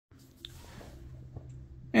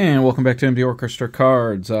And welcome back to MD Orchestra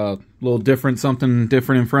Cards. A little different, something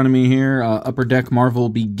different in front of me here. Upper Deck Marvel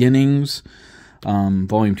Beginnings,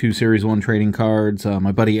 Volume 2, Series 1 trading cards.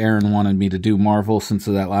 My buddy Aaron wanted me to do Marvel since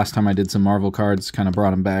that last time I did some Marvel cards. Kind of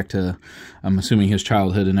brought him back to, I'm assuming, his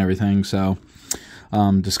childhood and everything. So,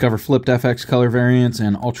 Discover Flipped FX color variants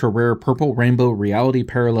and ultra rare Purple Rainbow Reality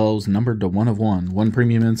Parallels numbered to 1 of 1. 1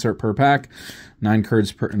 premium insert per pack. 9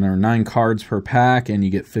 cards per pack, and you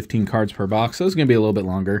get 15 cards per box. So it's going to be a little bit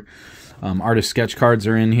longer. Artist sketch cards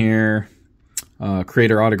are in here.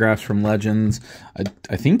 Creator autographs from Legends.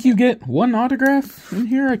 I think you get 1 autograph in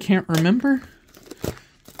here. I can't remember.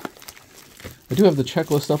 I do have the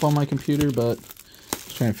checklist up on my computer, but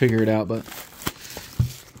just trying to figure it out. But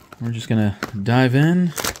we're just going to dive in,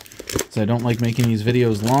 because I don't like making these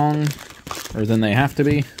videos long, or than they have to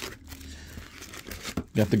be.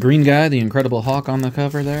 Got the green guy, the Incredible Hulk, on the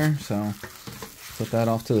cover there, so put that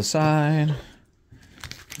off to the side.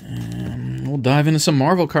 And we'll dive into some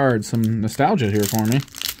Marvel cards, some nostalgia here for me.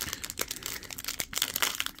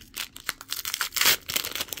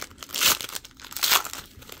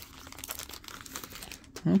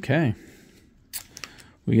 Okay.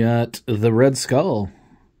 We got the Red Skull,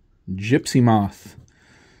 Gypsy Moth,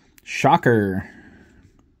 Shocker,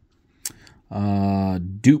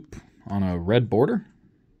 Dupe on a red border.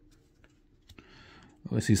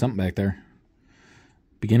 Oh, I see something back there.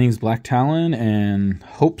 Beginnings Black Talon and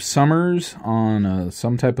Hope Summers on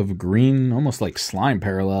some type of green, almost like slime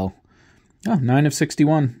parallel. Oh, 9 of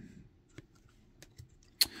 61.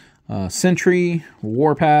 Sentry,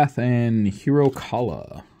 Warpath, and Hero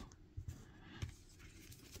Kala.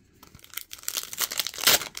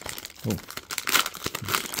 Oh.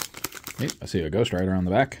 Hey, I see a Ghost Rider on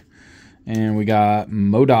the back. And we got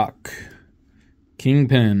MODOK,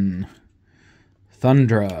 Kingpin,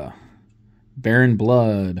 Thundra, Baron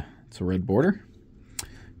Blood. It's a red border.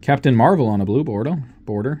 Captain Marvel on a blue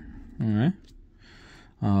border. All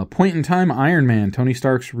right. Point in Time Iron Man. Tony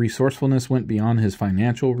Stark's resourcefulness went beyond his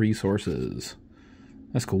financial resources.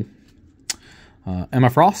 That's cool.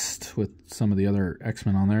 Emma Frost with some of the other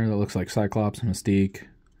X-Men on there. That looks like Cyclops, Mystique,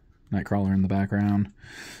 Nightcrawler in the background.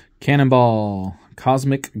 Cannonball,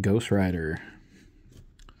 Cosmic Ghost Rider.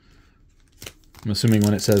 I'm assuming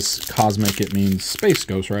when it says Cosmic, it means Space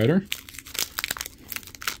Ghost Rider.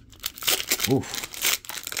 Oof.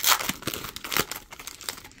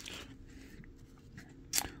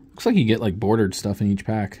 Looks like you get like bordered stuff in each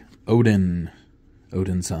pack. Odin's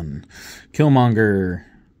Son. Killmonger,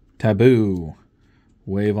 Taboo,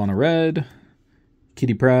 Wave on a red,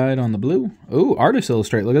 Kitty Pryde on the blue. Oh, Artist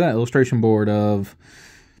Illustrate. Look at that illustration board of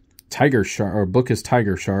Tiger Shark, or book is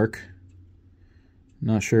Tiger Shark.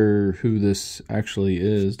 Not sure who this actually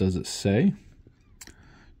is. Does it say?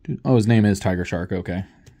 Oh, his name is Tiger Shark. Okay.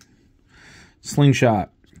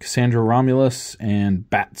 Slingshot, Cassandra Romulus, and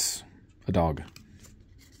Bats, a dog.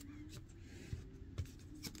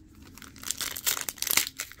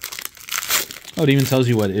 Oh, it even tells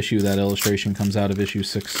you what issue that illustration comes out of, issue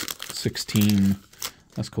 16.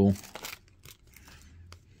 That's cool.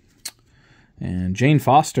 And Jane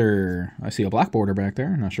Foster. I see a black border back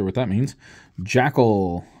there. Not sure what that means.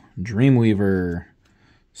 Jackal, Dreamweaver,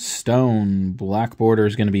 Stone. Black border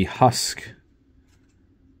is going to be Husk.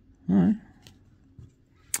 All right.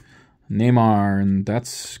 Namor, and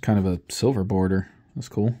that's kind of a silver border. That's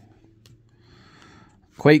cool.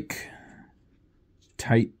 Quake,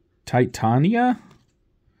 Titania,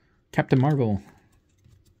 Captain Marvel.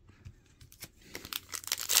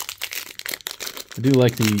 I do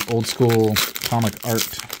like the old school comic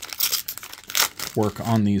art work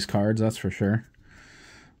on these cards, that's for sure.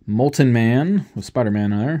 Molten Man with Spider-Man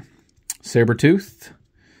there. Sabretooth,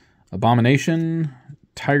 Abomination,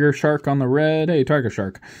 Tiger Shark on the red. Hey, Tiger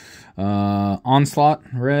Shark. Onslaught,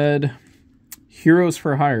 red. Heroes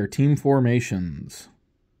for Hire, Team Formations.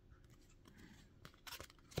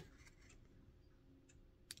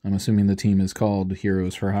 I'm assuming the team is called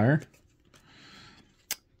Heroes for Hire.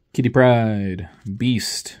 Kitty Pryde,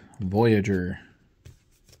 Beast, Voyager.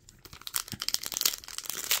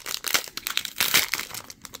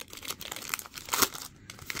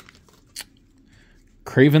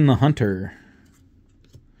 Kraven the Hunter.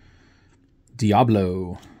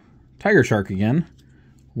 Diablo. Tiger Shark again.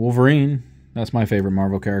 Wolverine. That's my favorite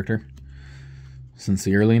Marvel character since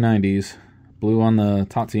the early 90s. Blue on the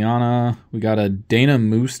Tatiana. We got a Dana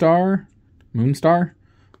Moonstar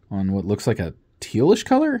on what looks like a tealish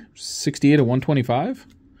color. 68 of 125.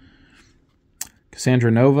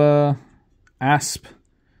 Cassandra Nova, Asp,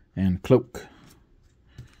 and Cloak.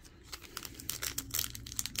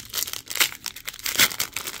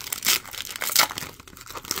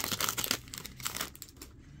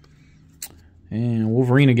 And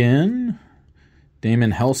Wolverine again.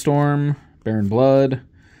 Damon Hellstorm. Baron Blood.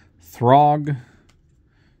 Throg.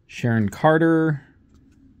 Sharon Carter.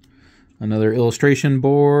 Another illustration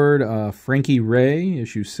board. Frankie Ray,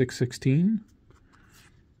 issue 616.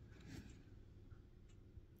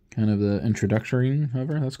 Kind of the introductory of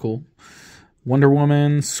her. That's cool. Wonder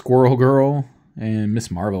Woman, Squirrel Girl, and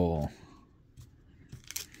Miss Marvel.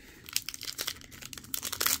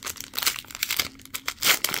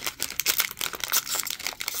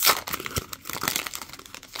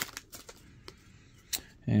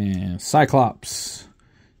 And Cyclops,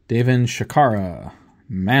 David Shakara,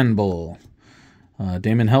 Manbull,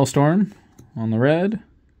 Damon Hellstorm on the red,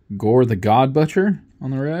 Gore the God Butcher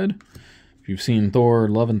on the red. If you've seen Thor,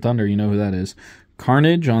 Love and Thunder, you know who that is.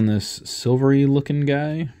 Carnage on this silvery looking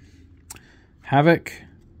guy. Havoc,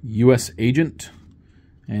 U.S. Agent,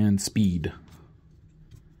 and Speed.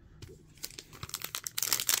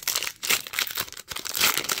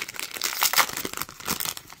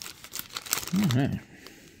 Alright.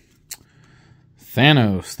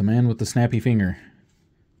 Thanos, the man with the snappy finger.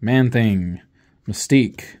 Man-Thing,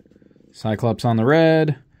 Mystique, Cyclops on the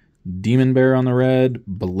red, Demon Bear on the red,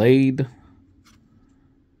 Blade,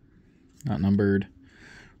 not numbered,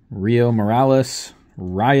 Rio Morales,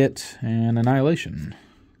 Riot, and Annihilation.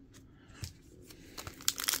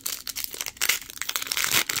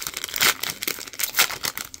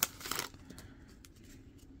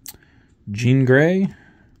 Jean Grey,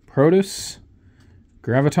 Protus,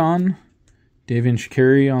 Graviton, Davian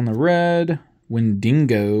Shikari on the red,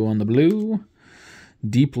 Wendigo on the blue,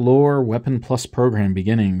 Deep Lore Weapon Plus Program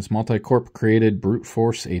Beginnings. Multicorp created Brute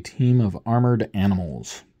Force, a team of armored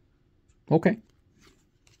animals. Okay.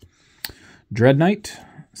 Dread Knight,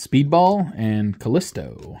 Speedball, and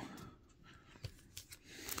Callisto.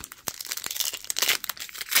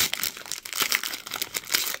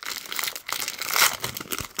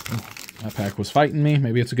 Oh, that pack was fighting me.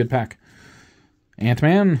 Maybe it's a good pack.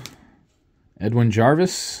 Ant-Man, Edwin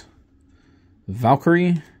Jarvis,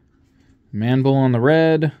 Valkyrie, Manbull on the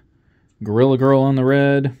red, Gorilla Girl on the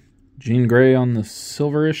red, Jean Grey on the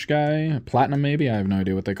silverish guy, Platinum maybe, I have no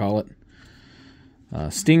idea what they call it.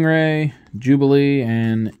 Stingray, Jubilee,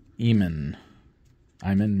 and Eamon.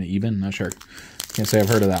 Eben, not sure. Can't say I've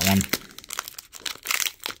heard of that one.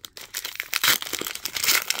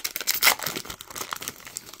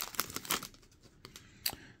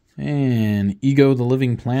 And Ego the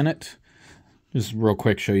Living Planet. Just real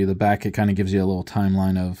quick, show you the back. It kind of gives you a little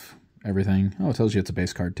timeline of everything. Oh, it tells you it's a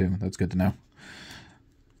base card too. That's good to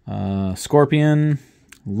know. Scorpion,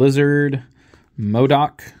 Lizard,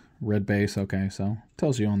 MODOK, red base. Okay, so it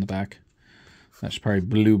tells you on the back. That's probably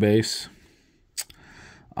blue base.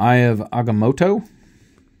 Eye of Agamotto.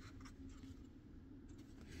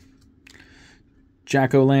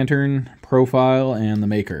 Jack-o'-lantern, Profile, and the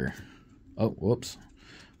Maker. Oh, whoops.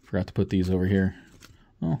 Forgot to put these over here.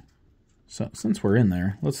 Oh, so since we're in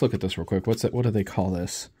there, let's look at this real quick. What's it? What do they call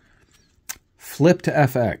this? Flipped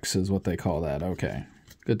FX is what they call that. Okay,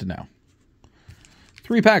 good to know.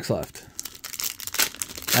 3 packs left.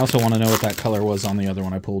 I also want to know what that color was on the other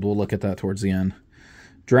one I pulled. We'll look at that towards the end.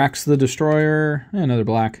 Drax the Destroyer, another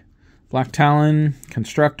black. Black Talon,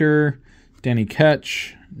 Constructor, Danny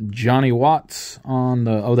Ketch, Johnny Watts on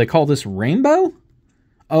the... Oh, they call this Rainbow?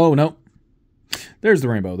 Oh, no. There's the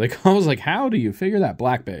Rainbow. I was like, how do you figure that?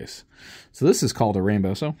 Black base. So this is called a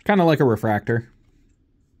Rainbow, so kind of like a Refractor.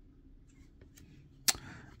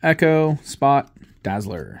 Echo, Spot,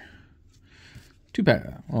 Dazzler.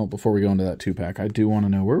 2-pack. Well, before we go into that 2-pack, I do want to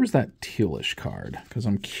know, where was that tealish card? Because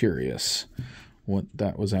I'm curious what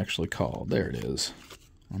that was actually called. There it is.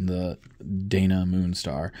 On the Dana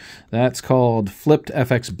Moonstar. That's called Flipped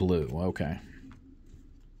FX Blue. Okay.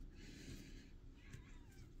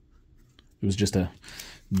 It was just a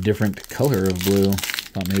different color of blue.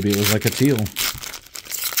 Thought maybe it was like a teal.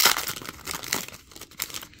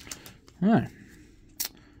 Alright.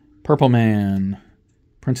 Purple Man.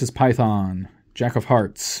 Princess Python. Jack of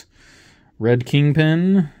Hearts. Red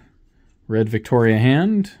Kingpin. Red Victoria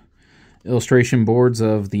Hand. Illustration boards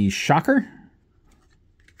of the Shocker.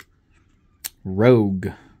 Rogue.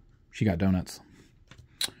 She got donuts.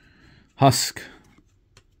 Husk.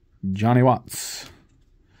 Johnny Watts.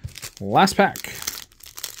 Last pack.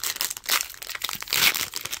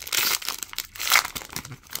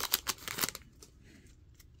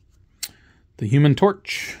 The Human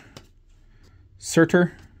Torch.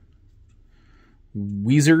 Surtur.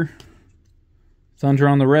 Weezer. Thunder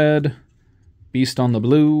on the red. Beast on the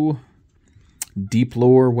blue. Deep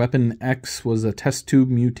Lore Weapon X was a test tube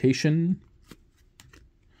mutation.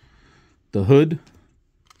 The Hood.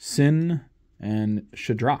 Sin. And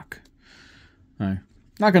Shadrach.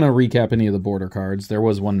 Not going to recap any of the border cards. There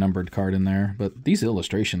was one numbered card in there, but these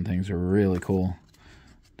illustration things are really cool.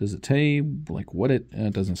 Does it say like what it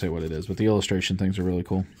doesn't say what it is, but the illustration things are really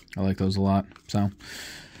cool. I like those a lot. So,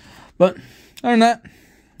 but other than that,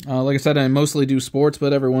 like I said, I mostly do sports,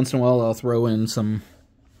 but every once in a while I'll throw in some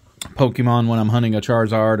Pokemon when I'm hunting a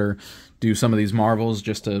Charizard, or do some of these Marvels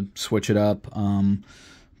just to switch it up.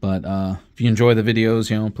 But if you enjoy the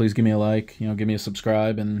videos, please give me a like, give me a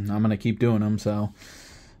subscribe, and I'm going to keep doing them. So,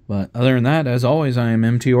 but other than that, as always, I am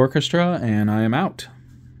MT Orchestra, and I am out.